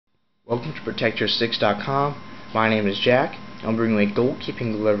Welcome to ProtectYour6.com. My name is Jack. I'm bringing you a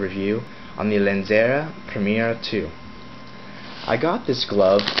goalkeeping glove review on the Lanzera Primera II. I got this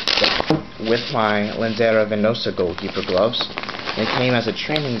glove with my Lanzera Venosa goalkeeper gloves. It came as a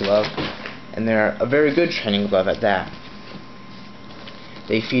training glove, and they're a very good training glove at that.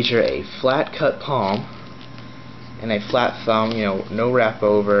 They feature a flat cut palm and a flat thumb, no wrap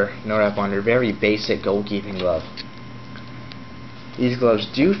over, no wrap under, very basic goalkeeping glove. These gloves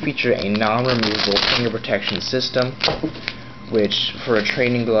do feature a non-removable finger protection system, which for a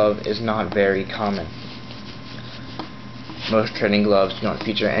training glove is not very common. Most training gloves do not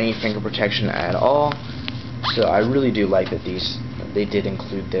feature any finger protection at all, so I really do like that they did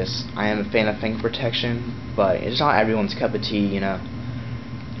include this. I am a fan of finger protection, but it's not everyone's cup of tea,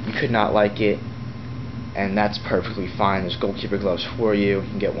 You could not like it, and that's perfectly fine. There's goalkeeper gloves for you. You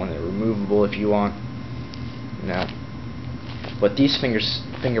can get one that's removable if you want. But these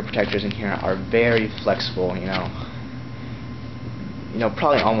finger protectors in here are very flexible,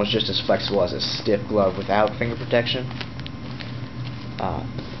 probably almost just as flexible as a stiff glove without finger protection.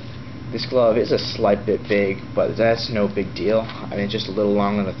 This glove is a slight bit big, but that's no big deal. I mean, just a little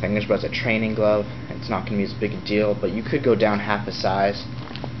long on the fingers, but it's a training glove. It's not going to be as big a deal, but you could go down half a size.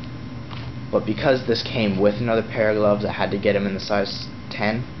 But because this came with another pair of gloves, I had to get them in the size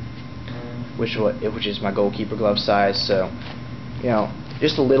 10, which is my goalkeeper glove size. So,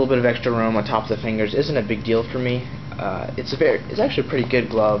 just a little bit of extra room on top of the fingers isn't a big deal for me. It's actually a pretty good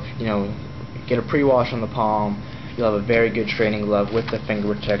glove. Get a pre-wash on the palm. You'll have a very good training glove with the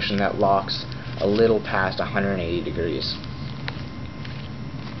finger protection that locks a little past 180 degrees.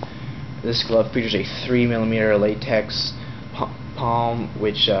 This glove features a 3mm latex palm,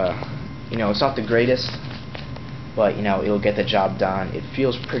 which it's not the greatest, but it'll get the job done. It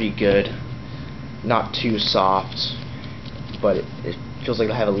feels pretty good, not too soft, but it feels like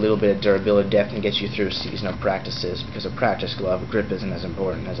it'll have a little bit of durability. Definitely gets you through a season of practices, because a practice glove grip isn't as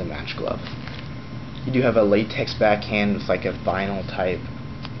important as a match glove. You do have a latex backhand with like a vinyl type,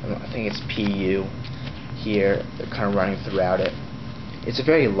 I think it's PU here, kind of running throughout it. It's a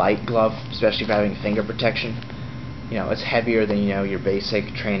very light glove, especially for having finger protection. It's heavier than your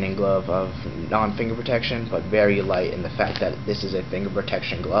basic training glove of non-finger protection, but very light in the fact that this is a finger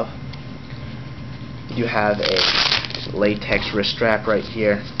protection glove. You do have a latex wrist strap right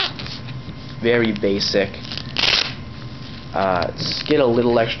here, very basic. Get a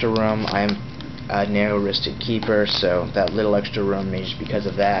little extra room. I'm a narrow-wristed keeper, so that little extra room is because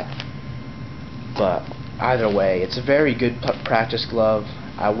of that. But either way, it's a very good practice glove.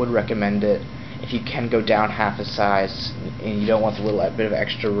 I would recommend it. If you can go down half a size and you don't want the little bit of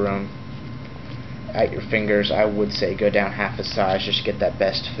extra room at your fingers, I would say go down half a size just to get that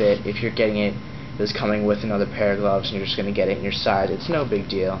best fit. If you're getting it's coming with another pair of gloves and you're just going to get it in your size, it's no big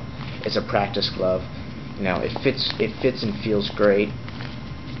deal. It's a practice glove. It fits and feels great.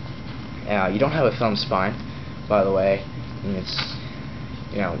 You don't have a thumb spine, by the way, and it's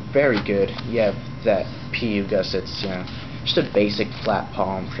very good. You have that PU gussets, just a basic flat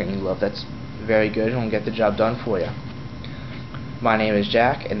palm training glove that's very good and will get the job done for you. My name is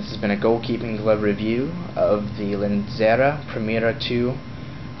Jack, and this has been a goalkeeping glove review of the Lanzera Primera II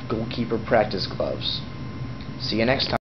goalkeeper practice gloves. See you next time.